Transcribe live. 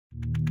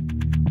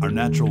Our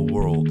natural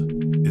world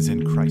is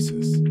in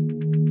crisis.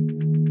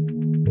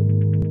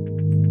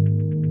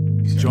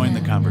 Join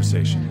the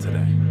conversation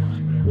today.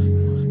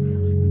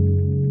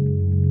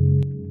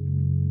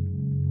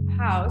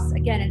 House,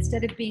 again,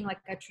 instead of being like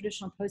a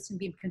traditional post and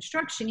beam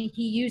construction,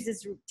 he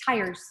uses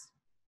tires.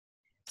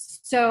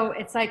 So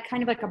it's like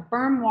kind of like a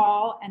berm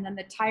wall, and then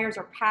the tires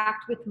are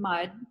packed with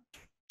mud,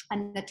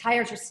 and the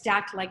tires are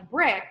stacked like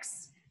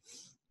bricks,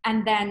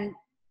 and then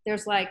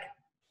there's like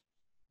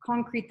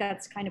concrete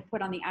that's kind of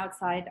put on the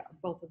outside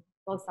of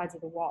both sides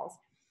of the walls.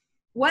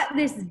 What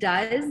this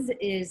does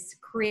is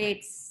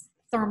creates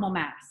thermal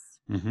mass.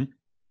 Mm-hmm. And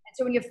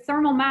so when you have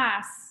thermal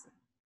mass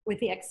with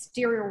the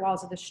exterior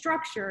walls of the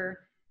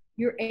structure,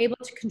 you're able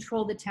to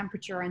control the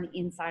temperature on the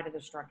inside of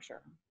the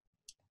structure.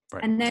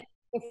 Right. And then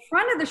the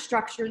front of the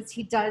structures,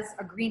 he does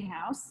a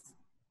greenhouse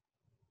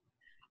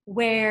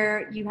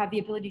where you have the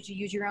ability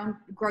to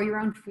grow your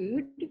own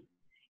food.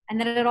 And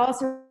then it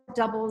also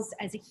doubles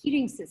as a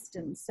heating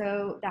system.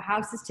 So the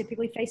houses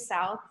typically face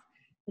south.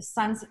 The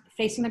sun's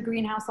facing the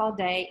greenhouse all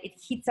day. It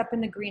heats up in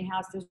the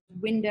greenhouse. There's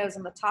windows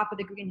on the top of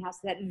the greenhouse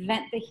that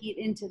vent the heat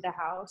into the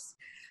house.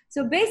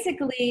 So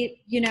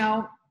basically,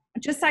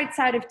 just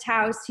outside of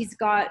Taos, he's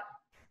got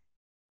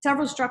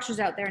several structures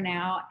out there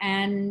now.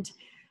 And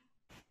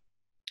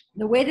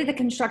the way that the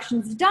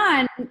construction's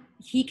done,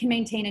 he can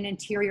maintain an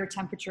interior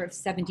temperature of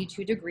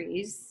 72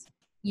 degrees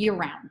year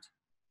round,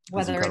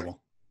 whether it's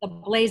the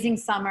blazing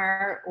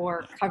summer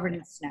or covered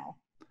in snow.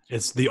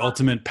 It's the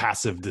ultimate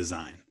passive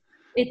design.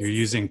 You're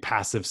using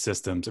passive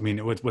systems. I mean,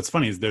 what's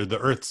funny is they're the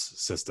Earth's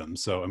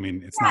systems. So, I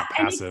mean, it's not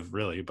passive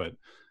really, but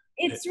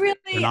it's really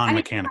they're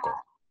non-mechanical.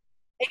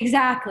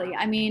 Exactly.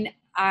 I mean,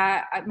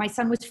 my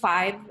son was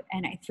 5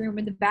 and I threw him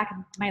in the back of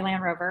my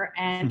Land Rover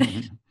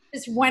and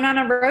just went on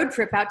a road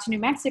trip out to New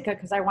Mexico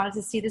because I wanted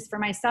to see this for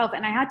myself.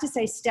 And I had to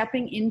say,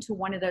 stepping into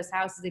one of those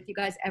houses, if you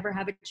guys ever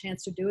have a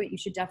chance to do it, you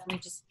should definitely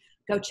just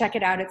go check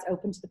it out. It's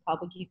open to the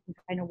public. You can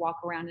kind of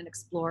walk around and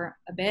explore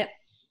a bit.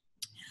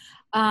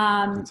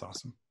 That's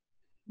awesome.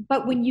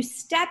 But when you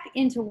step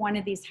into one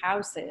of these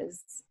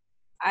houses,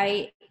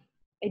 I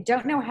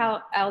don't know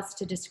how else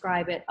to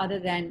describe it other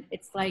than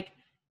it's like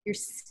you're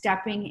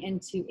stepping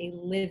into a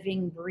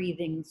living,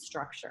 breathing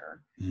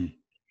structure. Mm.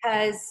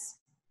 Because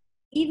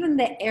even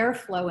the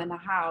airflow in the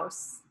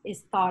house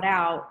is thought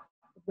out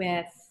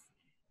with,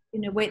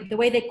 the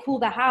way they cool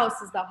the house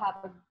is they'll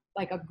have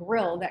a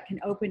grill that can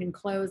open and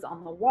close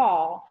on the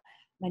wall.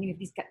 And then you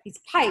have these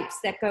pipes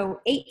that go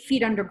 8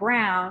 feet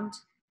underground,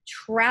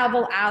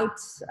 travel out,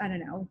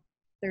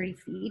 30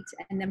 feet,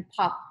 and then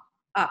pop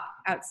up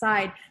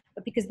outside.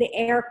 But because the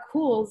air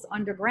cools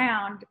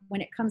underground,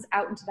 when it comes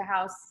out into the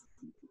house,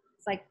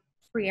 it's like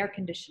free air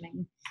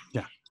conditioning.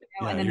 Yeah.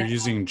 And then you're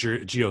using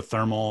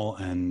geothermal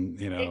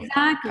and,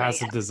 exactly.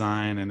 passive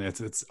design, and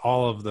it's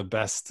all of the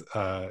best,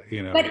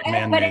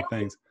 man-made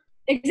things.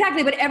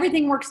 Exactly. But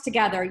everything works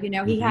together.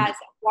 He has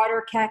a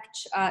water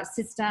catch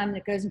system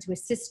that goes into a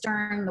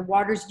cistern. The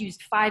water's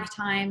used 5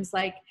 times.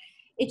 Like,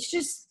 it's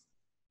just,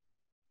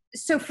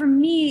 so for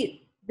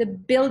me, the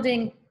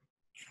building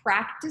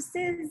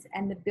practices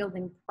and the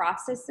building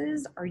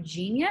processes are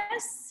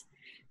genius.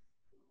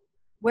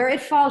 Where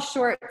it falls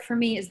short for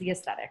me is the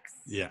aesthetics.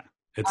 Yeah.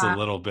 It's a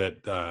little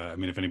bit,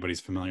 if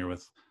anybody's familiar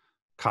with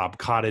Cobb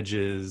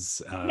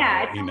cottages,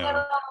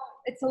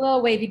 it's a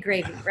little wavy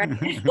gravy, right?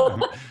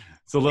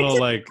 It's a little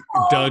like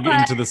dug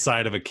into the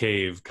side of a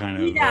cave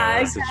kind of. Yeah,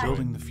 exactly.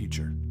 Building the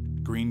future.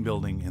 Green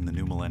building in the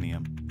new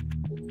millennium.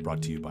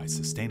 Brought to you by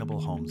Sustainable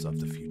Homes of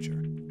the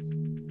Future.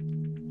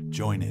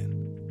 Join in.